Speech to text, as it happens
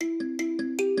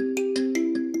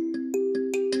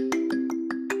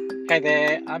Hey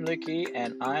there, I'm Lukey,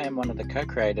 and I am one of the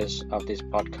co-creators of this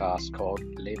podcast called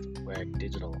Live Work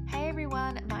Digital. Hey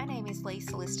everyone, my name is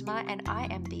Lisa Listimer, and I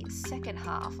am the second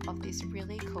half of this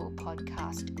really cool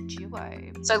podcast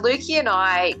duo. So Lukey and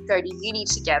I go to uni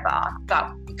together,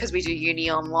 but because we do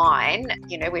uni online,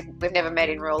 you know, we've never met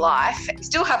in real life. We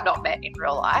still have not met in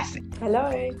real life.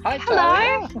 Hello. Hi,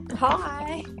 Hello. Talia.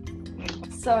 Hi.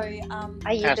 So,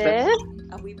 Are you How's there?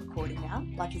 are we recording now?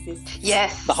 Like, is this?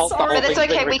 Yes. The whole But it's thing's been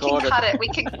okay. We can recorded. cut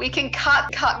it. We can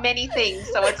cut many things,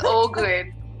 so it's all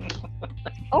good.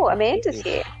 Oh, Amanda's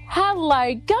here.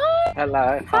 Hello, guys.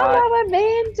 Hello. Hi. Hello,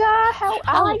 Amanda. How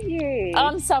are you?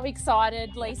 I'm so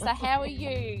excited, Lisa. How are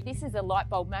you? This is a light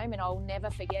bulb moment. I'll never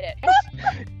forget it.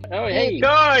 Oh, hey.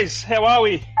 Guys, how are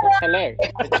we? Hello.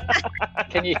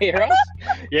 Can you hear us?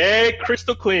 Yeah,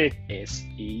 crystal clear.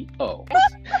 SEO.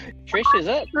 Trish, is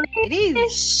it? It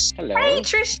is. Hello. Hey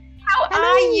Trish, how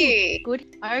are you? Good.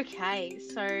 Okay,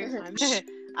 so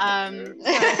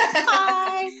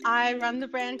hi. I run the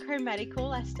brand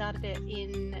Chromatical. I started it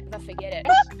in Never forget it.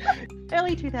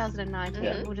 early 2019.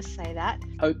 Yeah. We'll just say that.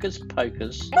 Hocus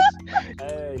Pocus.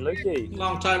 Hey, Lukey.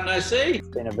 Long time no see. It's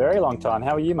been a very long time.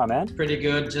 How are you, my man? Pretty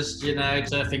good. Just,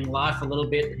 surfing life a little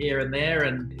bit here and there.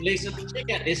 And Lisa, check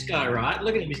out this guy, right?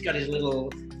 Look at him. He's got his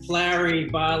little flowery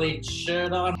barley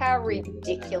shirt on. How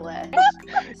ridiculous.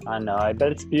 I know,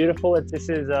 but it's beautiful. This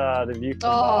is the view from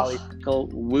Bali.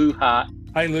 Called Wuha.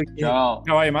 Hey, Luke. Joel.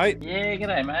 How are you, mate? Yeah,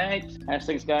 g'day, mate. How's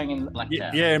things going in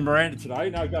Blacktown? Yeah, Miranda today.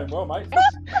 No, going well, mate.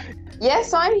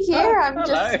 Yes, I'm here. I'm hello.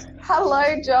 just hello,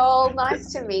 Joel.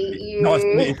 Nice to meet you. Nice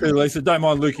to meet you too, Lisa. Don't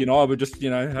mind Lukey and I. We're just,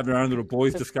 having our own little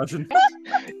boys discussion.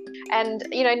 And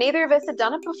neither of us had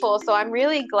done it before, so I'm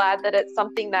really glad that it's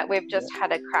something that we've just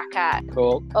had a crack at.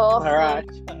 Cool. Awesome. All right.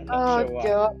 I'm not Oh sure why.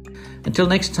 God. Until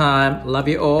next time, love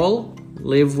you all.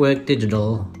 Live Work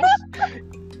Digital.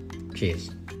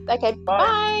 Cheers. Okay.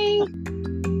 Bye.